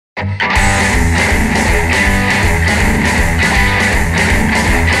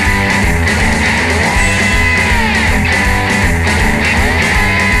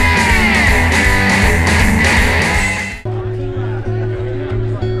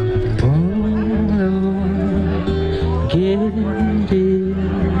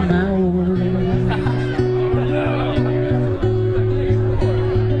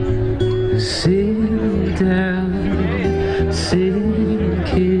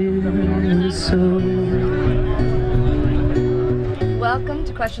Welcome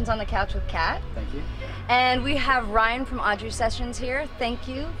to Questions on the Couch with Kat. Thank you. And we have Ryan from Audrye Sessions here. Thank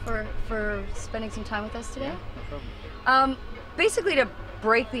you for spending some time with us today. Yeah, no problem. Basically, to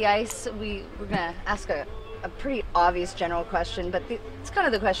break the ice, we're going to ask a pretty obvious general question, but it's kind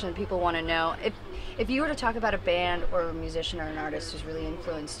of the question that people want to know. If you were to talk about a band or a musician or an artist who's really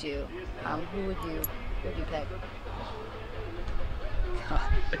influenced you, who would you pick?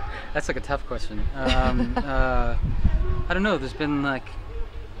 That's like a tough question. I don't know. There's been like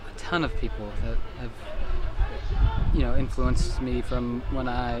a ton of people that have, influenced me from when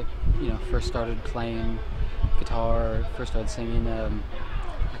I, first started playing guitar, first started singing. I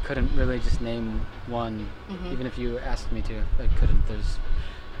couldn't really just name one, even if you asked me to. I couldn't. There's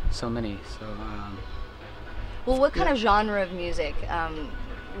so many. So. Well, what kind of genre of music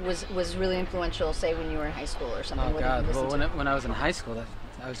was really influential, say, when you were in high school or something? Oh God! Well, when I was in high school,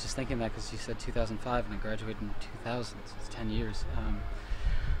 I was just thinking that because you said 2005 and I graduated in 2000, so it's 10 years.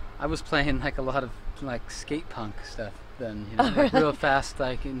 I was playing like a lot of like skate punk stuff then, like real fast,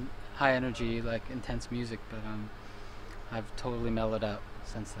 like in high energy, like intense music. But I've totally mellowed out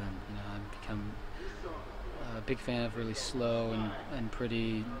since then. I've become a big fan of really slow and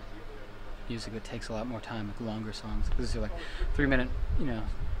pretty music that takes a lot more time, like longer songs. These are like 3-minute,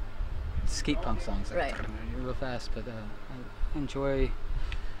 skate punk songs, like real fast. But I enjoy.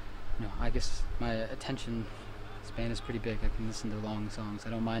 I guess my attention span is pretty big. I can listen to long songs.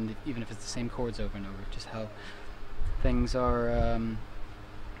 I don't mind even if it's the same chords over and over. Just how things are.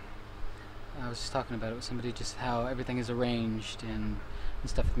 I was just talking about it with somebody. Just how everything is arranged and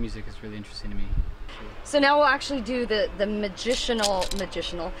stuff with music is really interesting to me. So now we'll actually do the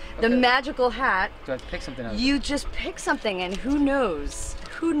magical hat. Do I pick something out? You just pick something, and who knows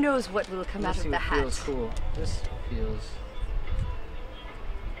what will come out of the hat. This feels cool. This feels.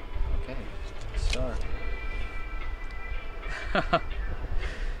 Okay, star.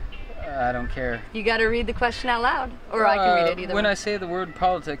 I don't care. You got to read the question out loud, or I can read it either. When way. I say the word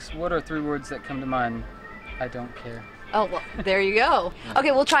politics, what are 3 words that come to mind? I don't care. Oh, well, there you go.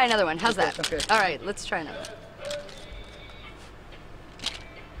 Okay, we'll try another one. How's that? Okay. All right, let's try another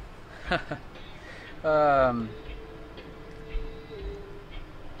one.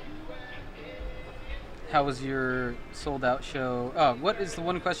 How was your sold-out show? Oh, what is the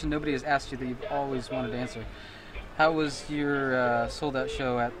one question nobody has asked you that you've always wanted to answer? How was your sold-out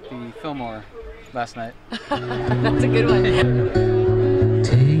show at the Fillmore last night? That's a good one.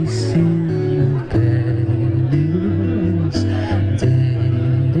 Tasting the bad news,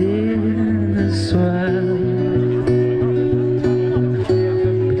 dead in the swell.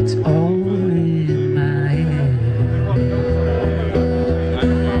 But it's all in my head.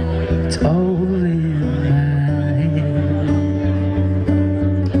 It's all in my head.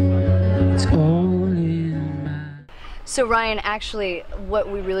 It's all in my. So Ryan, actually, what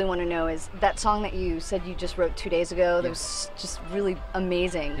we really want to know is that song that you said you just wrote 2 days ago. That was just really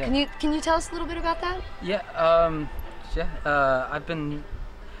amazing. Yeah. Can you tell us a little bit about that? Yeah. I've been.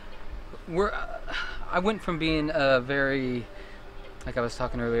 I went from being a very, like I was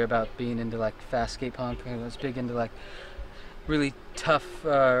talking earlier about being into like fast skate punk. I was big into like really tough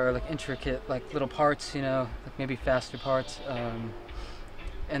or like intricate like little parts, like maybe faster parts.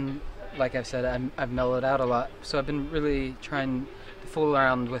 And like I've said, I've mellowed out a lot. So I've been really trying to fool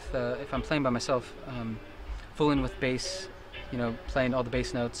around with, if I'm playing by myself, fooling with bass, playing all the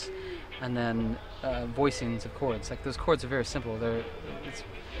bass notes, and then voicings of chords. Like those chords are very simple. It's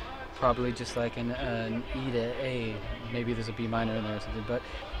probably just like an E to A. Maybe there's a B minor in there or something. But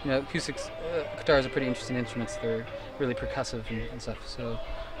acoustics, guitars are pretty interesting instruments. They're really percussive and stuff. So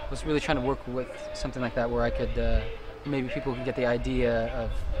I was really trying to work with something like that where I could, maybe people could get the idea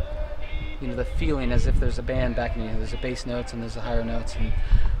of the feeling as if there's a band backing you. There's the bass notes and there's the higher notes and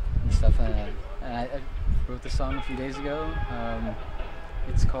stuff. And I wrote this song a few days ago.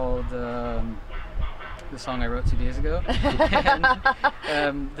 It's called the song I wrote 2 days ago.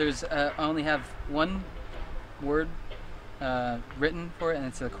 And I only have one word written for it, and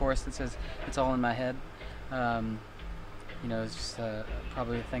it's a chorus that says "It's all in my head." It's just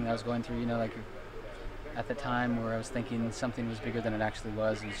probably the thing I was going through. Like at the time where I was thinking something was bigger than it actually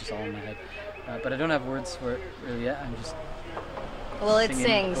was. It was just all in my head. But I don't have words for it really yet. I'm just. Well, it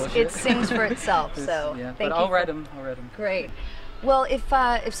sings. Bullshit. It sings for itself. So yeah, thank but you. I'll write them. Great. Well,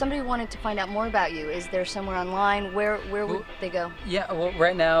 if somebody wanted to find out more about you, is there somewhere online? Where would they go? Yeah. Well,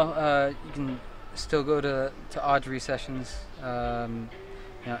 right now you can still go to Audrye Sessions.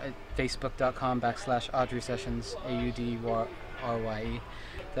 At facebook.com/Audrye Sessions, AUDRYE.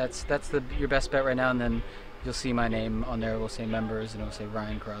 That's your best bet right now, and then you'll see my name on there. We'll say members, and it'll say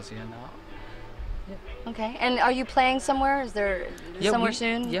Ryan Krause, and Okay. And are you playing somewhere? Is there somewhere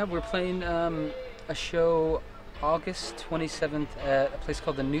soon? Yeah, we're playing a show August 27th at a place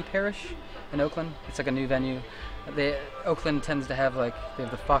called the New Parish in Oakland. It's like a new venue. Oakland tends to have like, they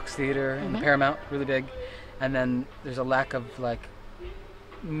have the Fox Theater and the Paramount, really big, and then there's a lack of like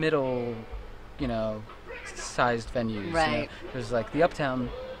middle, you know, sized venues. Right. You know? There's like the Uptown,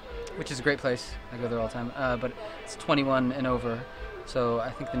 which is a great place. I go there all the time, but it's 21 and over. So I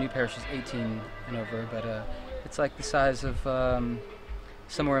think the New Parish is 18 and over, but it's like the size of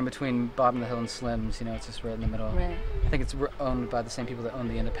somewhere in between Bottom of the Hill and Slim's. You know, it's just right in the middle. Right. I think it's owned by the same people that own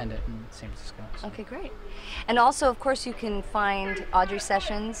the Independent in San Francisco. So. Okay, great. And also, of course, you can find Audrye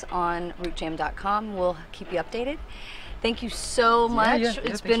Sessions on RootJam.com. We'll keep you updated. Thank you so much.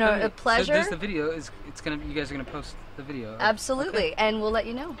 It's been a pleasure. So there's the video. You guys are gonna post the video. Absolutely, okay. And we'll let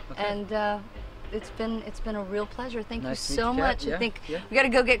you know. Okay. And it's been a real pleasure. Thank nice you to so meet you, much. Kat. I think yeah. we got to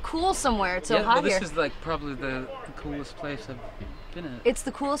go get cool somewhere. It's so hot well, here. This is like probably the coolest place I've been at. It's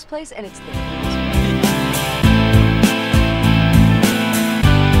the coolest place, and it's the coolest